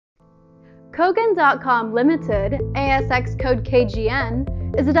Kogan.com Limited, ASX code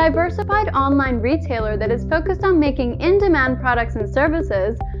KGN, is a diversified online retailer that is focused on making in-demand products and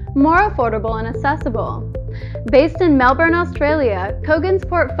services more affordable and accessible. Based in Melbourne, Australia, Kogan's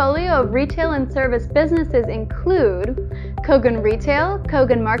portfolio of retail and service businesses include Kogan Retail,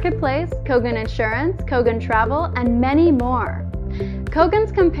 Kogan Marketplace, Kogan Insurance, Kogan Travel, and many more.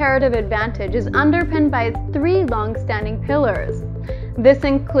 Kogan's comparative advantage is underpinned by its three long-standing pillars. This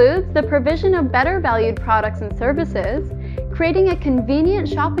includes the provision of better valued products and services, creating a convenient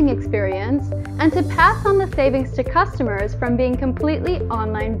shopping experience, and to pass on the savings to customers from being completely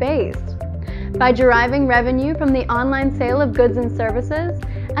online-based. By deriving revenue from the online sale of goods and services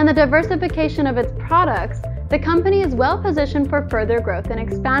and the diversification of its products, the company is well positioned for further growth and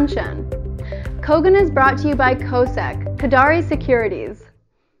expansion. Kogan is brought to you by KOSEC, Kodari Securities.